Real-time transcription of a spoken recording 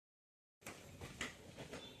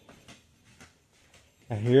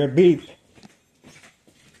I hear a beep.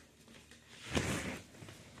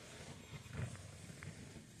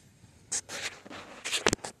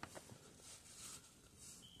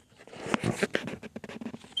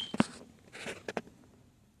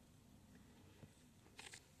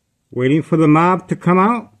 Waiting for the mob to come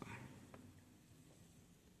out.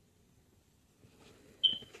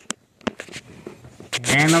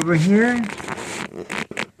 And over here,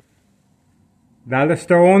 dollar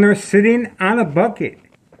store owner sitting on a bucket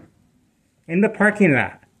in the parking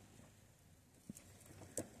lot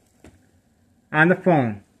on the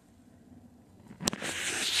phone.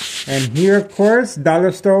 And here, of course,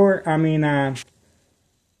 homeowner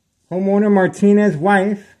Martinez's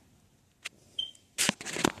wife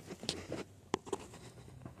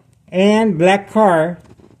and black car,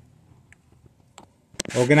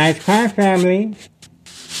 organized crime family.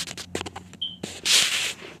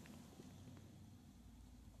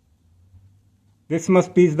 This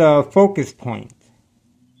must be the focus point.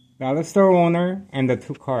 Dollar store owner and the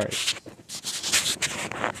two cars.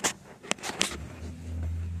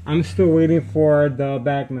 I'm still waiting for the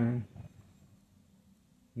bagman.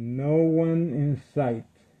 No one in sight.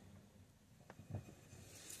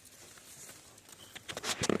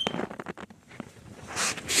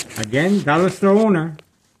 Again, dollar store owner,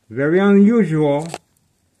 very unusual,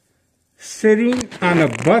 sitting on a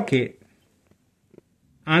bucket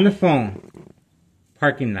on the phone.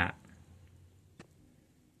 Parking lot.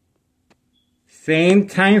 Same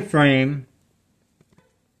time frame.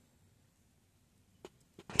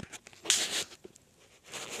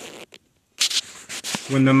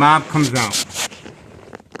 When the mob comes out.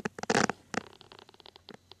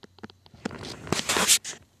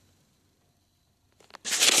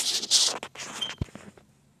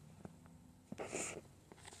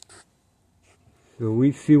 So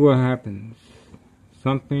we see what happens.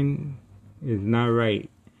 Something is not right.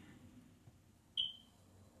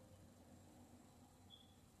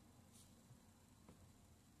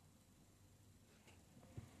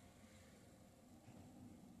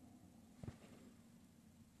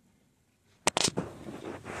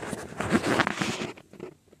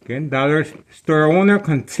 Again, dollar store owner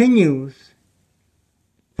continues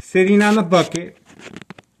sitting on a bucket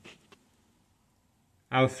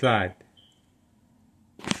outside.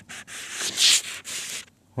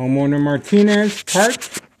 Homeowner Martinez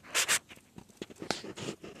parked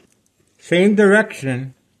same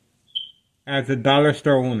direction as the dollar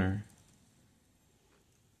store owner,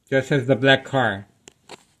 just as the black car.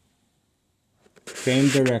 Same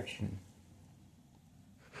direction.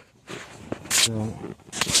 So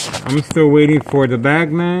I'm still waiting for the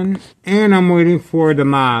bagman and I'm waiting for the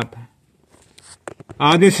mob.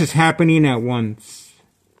 All this is happening at once.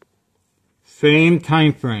 Same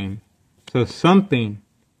time frame. So something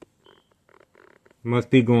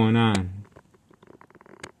must be going on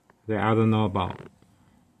that I don't know about.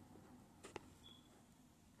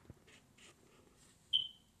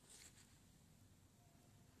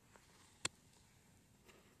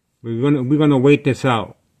 We're gonna wait this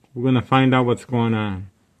out. We're gonna find out what's going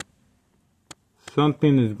on.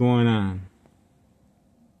 Something is going on.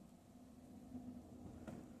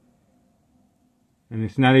 And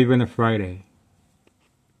it's not even a Friday.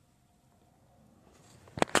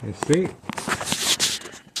 Let's see.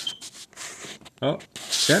 Oh,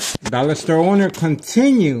 yep. Dollar store owner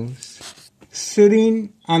continues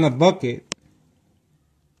sitting on a bucket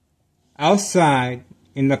outside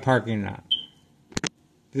in the parking lot.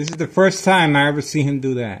 This is the first time I ever see him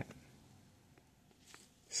do that.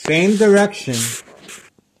 Same direction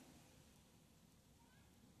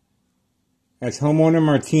as homeowner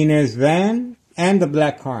Martinez's van and the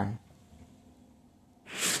black car.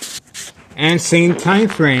 And same time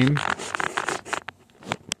frame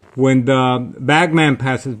when the bagman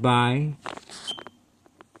passes by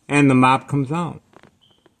and the mob comes out.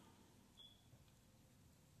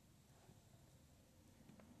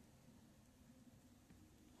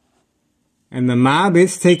 And the mob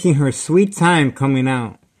is taking her sweet time coming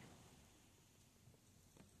out.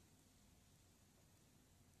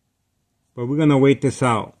 But we're going to wait this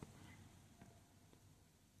out.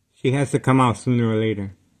 She has to come out sooner or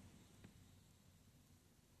later.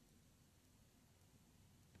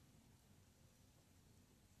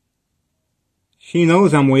 She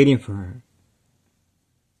knows I'm waiting for her.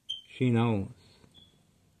 She knows.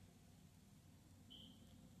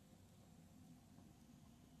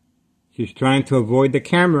 She's trying to avoid the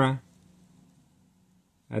camera.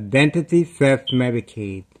 Identity theft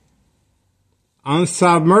Medicaid.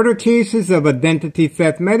 Unsolved murder cases of identity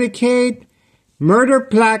theft Medicaid. Murder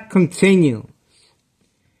plaque continues.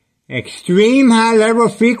 Extreme high level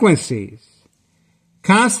frequencies.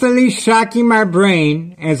 constantly shocking my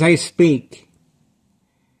brain as I speak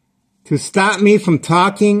to stop me from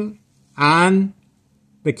talking on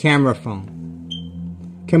the camera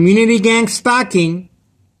phone. Community gang stalking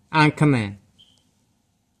on command.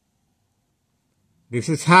 This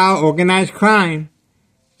is how organized crime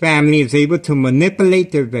family is able to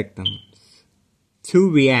manipulate their victims to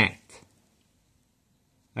react.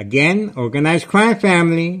 Again, organized crime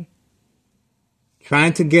family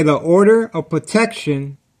trying to get an order of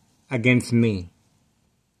protection against me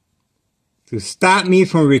to stop me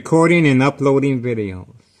from recording and uploading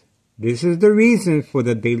videos. This is the reason for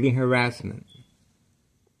the daily harassment.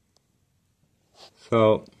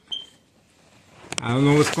 So, I don't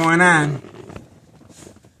know what's going on.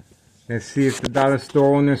 Let's see if the dollar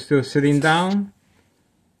store owner is still sitting down.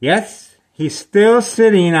 Yes, he's still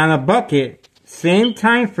sitting on a bucket, same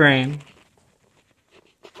time frame,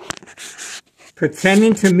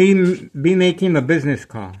 pretending to be making a business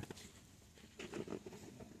call.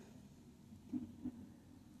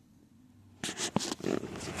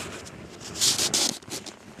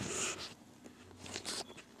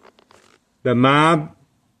 The mob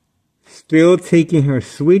still taking her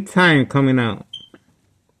sweet time coming out.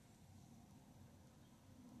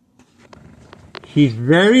 She's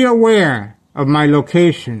very aware of my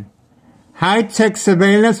location. High-tech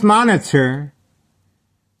surveillance monitor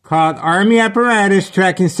called Army Apparatus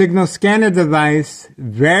Tracking Signal Scanner Device,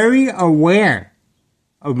 very aware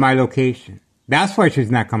of my location. That's why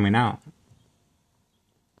she's not coming out.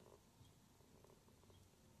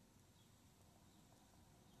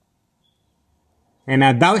 And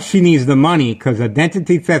I doubt she needs the money because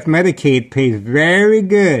Identity Theft Medicaid pays very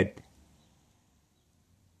good.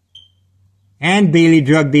 And daily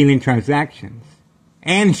drug dealing transactions.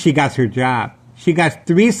 And she got her job. She got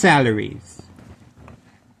 3 salaries.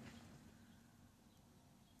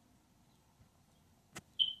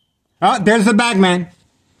 Oh, there's the bagman.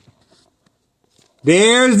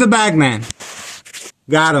 There's the bagman.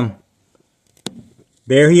 Got him.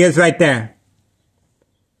 There he is right there.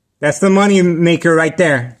 That's the money maker right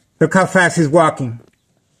there. Look how fast he's walking.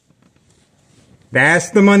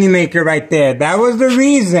 That's the money maker right there. That was the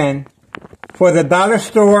reason for the dollar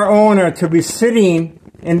store owner to be sitting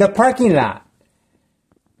in the parking lot.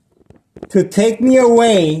 To take me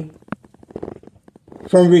away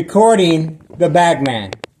from recording the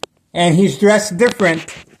bagman. And he's dressed different.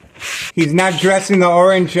 He's not dressed in the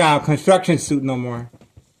orange construction suit no more.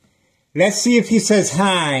 Let's see if he says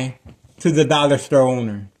hi to the dollar store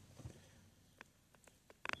owner.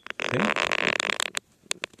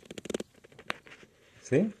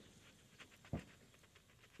 See?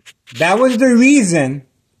 That was the reason.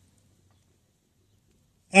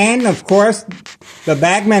 And of course, the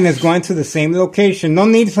bagman is going to the same location. No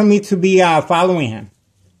need for me to be following him.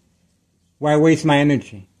 Why waste my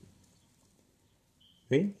energy?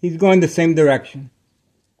 See? He's going the same direction.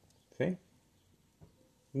 See?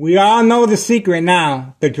 We all know the secret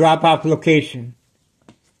now, the drop-off location.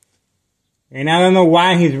 And I don't know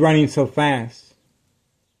why he's running so fast.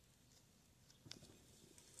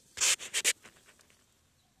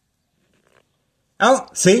 Oh,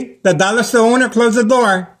 see? The dollar store owner closed the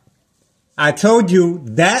door. I told you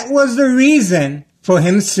that was the reason for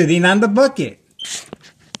him sitting on the bucket.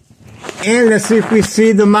 And let's see if we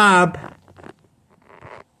see the mob.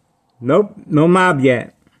 Nope, no mob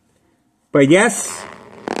yet. But yes,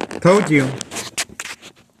 told you.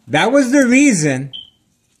 That was the reason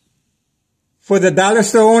for the dollar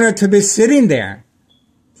store owner to be sitting there.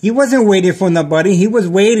 He wasn't waiting for nobody. He was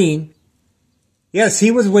waiting. Yes,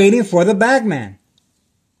 he was waiting for the bagman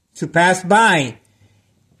to pass by.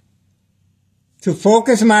 To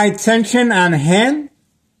focus my attention on him.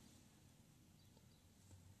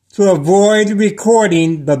 To avoid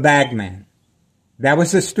recording the bagman. That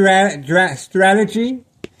was the strategy.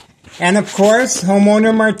 And of course,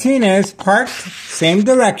 homeowner Martinez parked same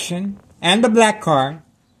direction and the black car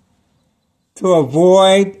to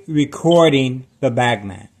avoid recording the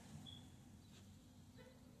bagman.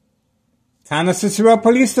 Town of Cicero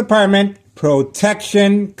Police Department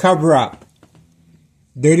protection cover-up.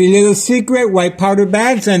 Dirty little secret, white powder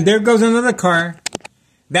bags, and there goes another car.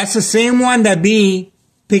 That's the same one that be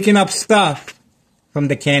picking up stuff from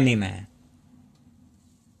the Candyman.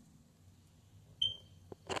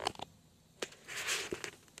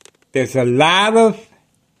 There's a lot of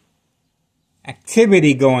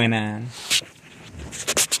activity going on.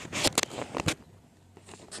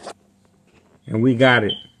 And we got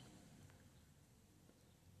it.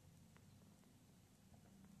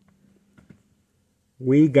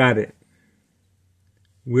 We got it.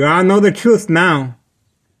 We all know the truth now.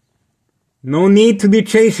 No need to be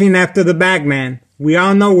chasing after the bagman. We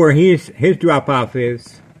all know where his drop-off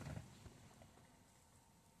is.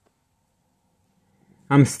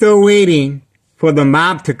 I'm still waiting for the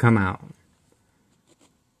mob to come out.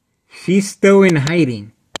 She's still in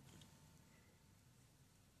hiding.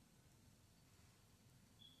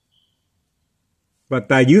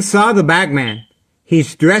 But you saw the bagman.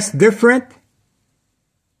 He's dressed different.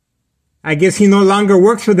 I guess he no longer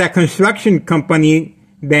works for that construction company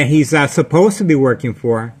that he's supposed to be working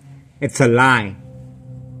for. It's a lie.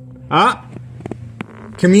 Ah,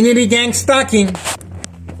 community gang stalking.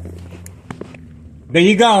 There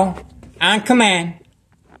you go. On command.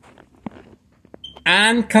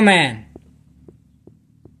 On command.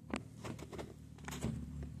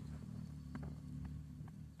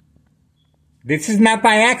 This is not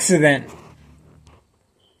by accident.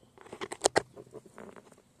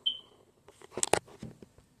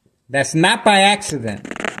 That's not by accident.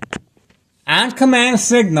 On command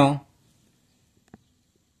signal.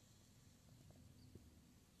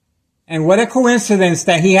 And what a coincidence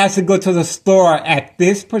that he has to go to the store at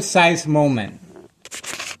this precise moment.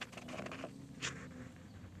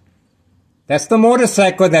 That's the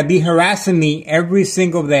motorcycle that be harassing me every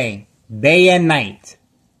single day and night.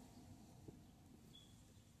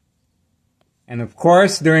 And of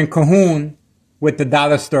course, they're in cahoon with the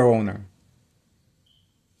dollar store owner.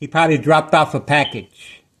 He probably dropped off a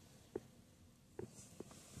package.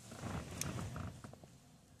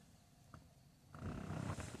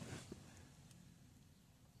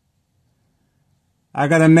 I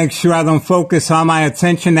gotta make sure I don't focus all my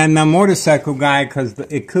attention on the motorcycle guy, because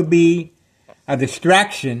it could be a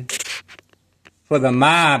distraction for the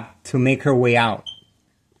mob to make her way out.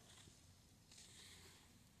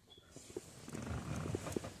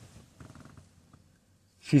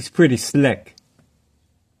 She's pretty slick.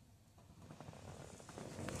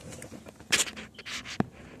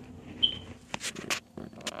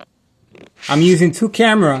 I'm using 2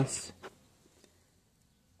 cameras.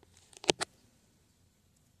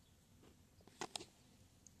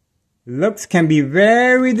 Looks can be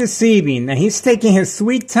very deceiving, and he's taking his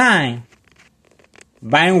sweet time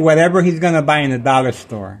buying whatever he's going to buy in the dollar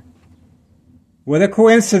store. What a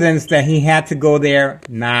coincidence that he had to go there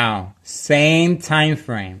now. Same time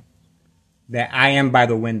frame that I am by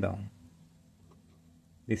the window.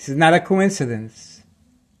 This is not a coincidence.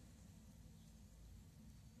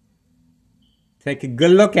 Take a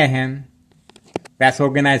good look at him. That's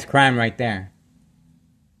organized crime right there.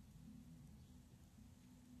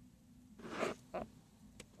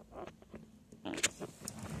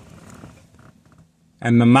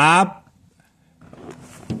 And the mob,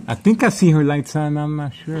 I think I see her lights on, I'm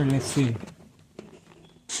not sure. Let's see.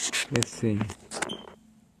 Let's see.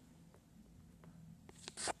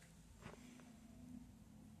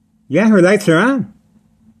 Yeah, her lights are on.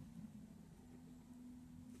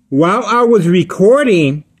 While I was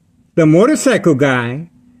recording the motorcycle guy,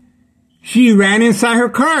 she ran inside her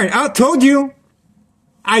car. I told you.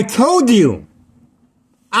 I told you.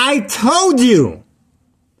 I told you.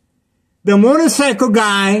 The motorcycle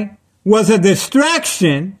guy was a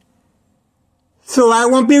distraction, so I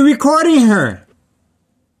won't be recording her.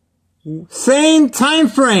 Same time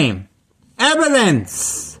frame.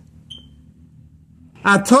 Evidence.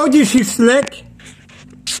 I told you she's slick.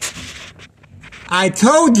 I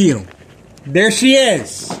told you. There she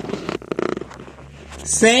is.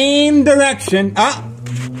 Same direction. Oh,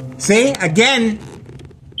 see, again,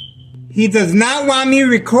 he does not want me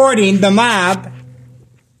recording the mob.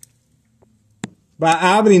 But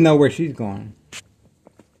I already know where she's going.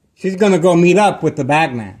 She's going to go meet up with the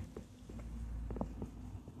bagman.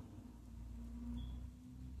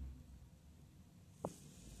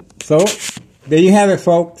 So, there you have it,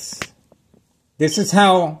 folks. This is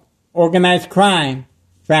how organized crime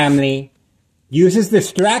family uses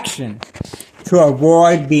distraction to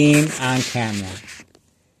avoid being on camera.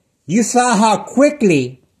 You saw how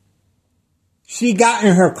quickly she got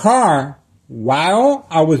in her car while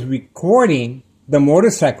I was recording the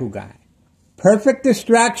motorcycle guy. Perfect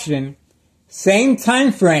distraction, same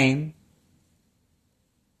time frame,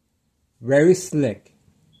 very slick.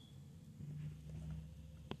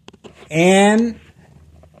 And,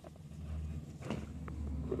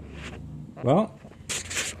 well,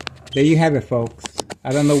 there you have it, folks.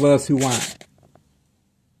 I don't know what else you want.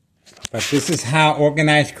 But this is how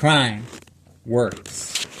organized crime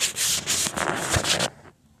works.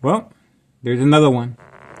 Well, there's another one.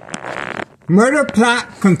 Murder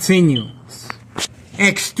plot continues.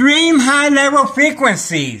 Extreme high-level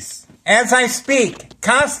frequencies as I speak,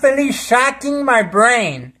 constantly shocking my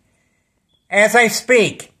brain as I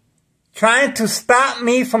speak, trying to stop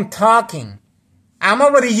me from talking. I'm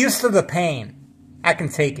already used to the pain. I can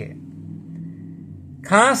take it.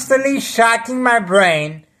 Constantly shocking my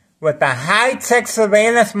brain with a high-tech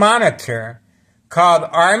surveillance monitor called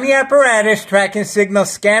Army Apparatus Tracking Signal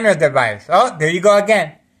Scanner Device. Oh, there you go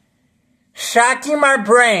again. Shocking my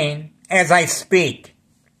brain as I speak.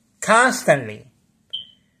 Constantly.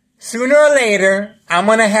 Sooner or later, I'm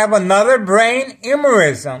going to have another brain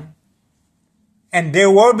aneurysm, and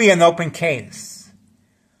there will be an open case.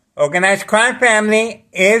 Organized crime family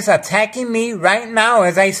is attacking me right now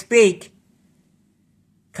as I speak,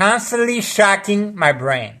 constantly shocking my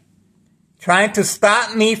brain, trying to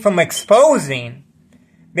stop me from exposing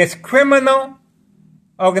this criminal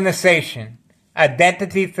organization,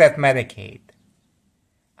 Identity Theft Medicaid.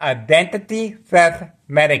 Identity Theft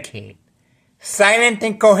Medicaid. Silent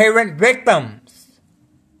incoherent victims.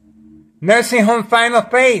 Nursing home final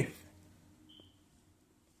faith.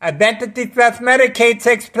 Identity Theft Medicaid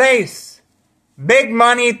takes place. Big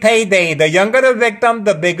money payday. The younger the victim,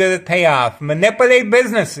 the bigger the payoff. Manipulate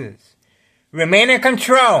businesses. Remain in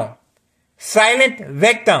control. Silent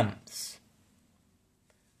victims.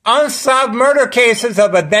 Unsolved murder cases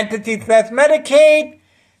of Identity Theft Medicaid.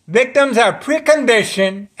 Victims are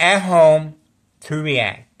preconditioned at home to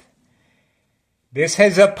react. This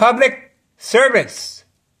is a public service.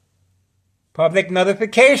 Public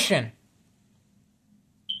notification.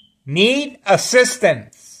 Need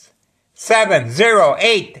assistance.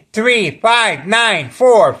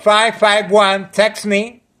 708-359-4551. Text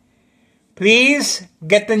me. Please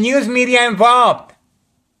get the news media involved.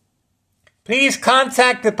 Please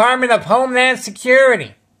contact Department of Homeland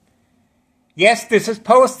Security. Yes, this is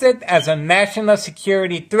posted as a national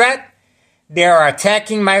security threat. They are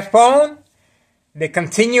attacking my phone. They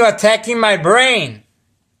continue attacking my brain.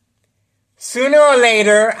 Sooner or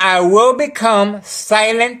later, I will become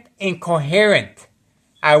silent, incoherent.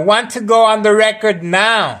 I want to go on the record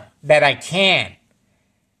now that I can.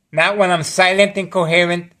 Not when I'm silent,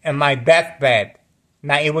 incoherent in my deathbed,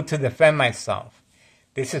 not able to defend myself.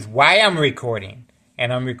 This is why I'm recording.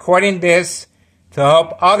 And I'm recording this to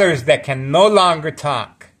help others that can no longer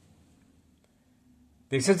talk.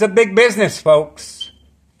 This is a big business, folks.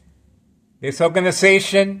 This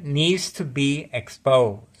organization needs to be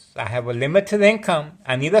exposed. I have a limited income.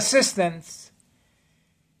 I need assistance.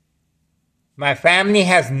 My family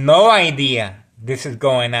has no idea this is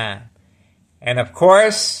going on. And of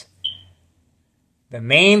course, the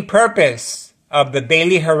main purpose of the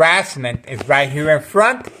daily harassment is right here in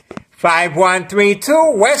front.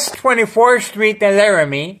 5132 West 24th Street in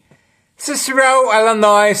Laramie, Cicero,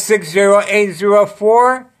 Illinois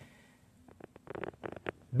 60804.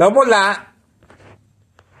 Double lot,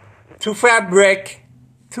 two flat brick.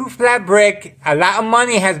 A lot of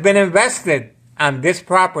money has been invested on this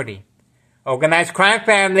property. Organized crime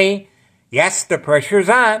family, yes, the pressure's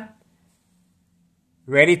on.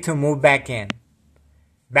 Ready to move back in.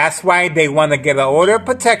 That's why they want to get an order of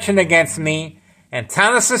protection against me. And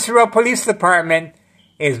Town of Cicero Police Department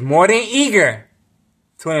is more than eager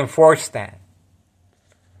to enforce that.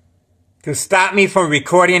 To stop me from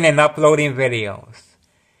recording and uploading videos.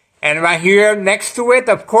 And right here next to it,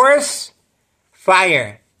 of course,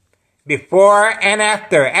 fire. Before and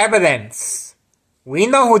after evidence. We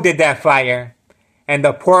know who did that fire. And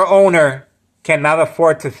the poor owner cannot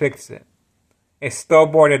afford to fix it. It's still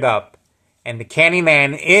boarded up. And the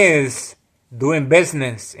Candyman is doing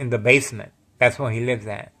business in the basement. That's where he lives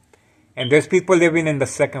at. And there's people living in the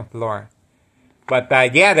second floor. But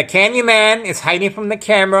yeah, the Candyman is hiding from the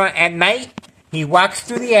camera at night. He walks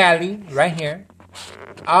through the alley right here.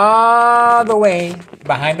 All the way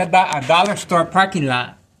behind a dollar store parking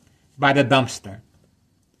lot by the dumpster.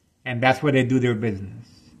 And that's where they do their business.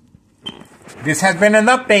 This has been an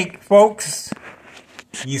update, folks.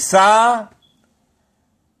 You saw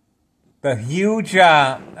the huge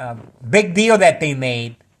big deal that they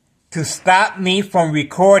made to stop me from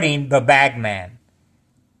recording the bagman,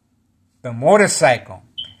 the motorcycle,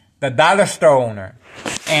 the dollar store owner,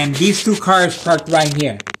 and these two cars parked right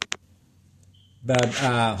here. The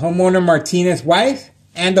homeowner Martinez's wife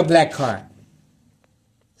and the black car.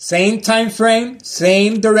 Same time frame,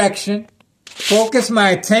 same direction. Focus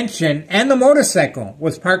my attention, and the motorcycle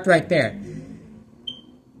was parked right there.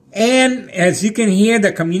 And as you can hear,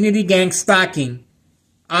 the community gang stalking,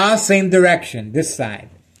 all same direction, this side.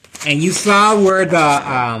 And you saw where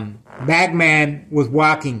the bagman was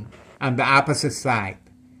walking on the opposite side.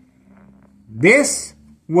 This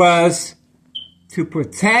was to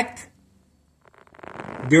protect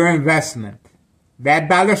their investment. That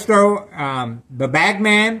dollar store, the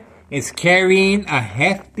bagman is carrying a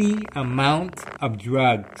hefty amount of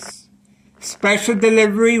drugs. Special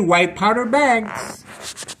delivery white powder bags.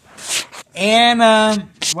 And,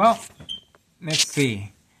 well, let's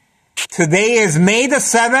see. Today is May the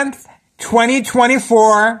 7th,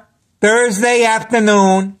 2024, Thursday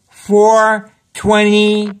afternoon,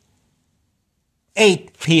 4:28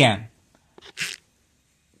 p.m.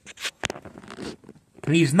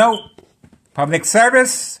 Please note, public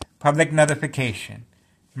service, public notification.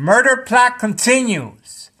 Murder plot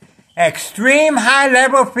continues. Extreme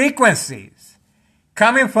high-level frequencies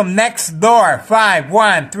coming from next door,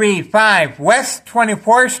 5135 West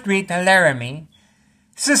 24th Street, Laramie,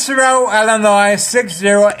 Cicero, Illinois,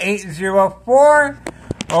 60804.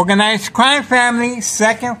 Organized crime family,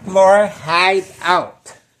 second floor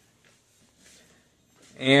hideout.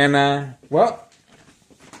 And, well,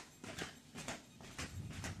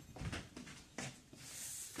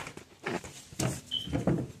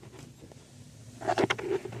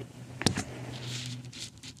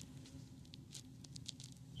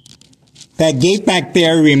 that gate back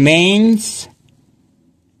there remains.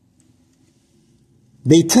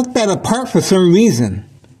 They took that apart for some reason.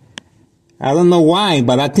 I don't know why,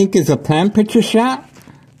 but I think it's a plan picture shot.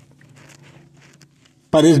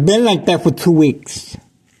 But it's been like that for 2 weeks.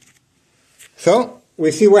 So,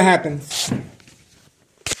 we'll see what happens.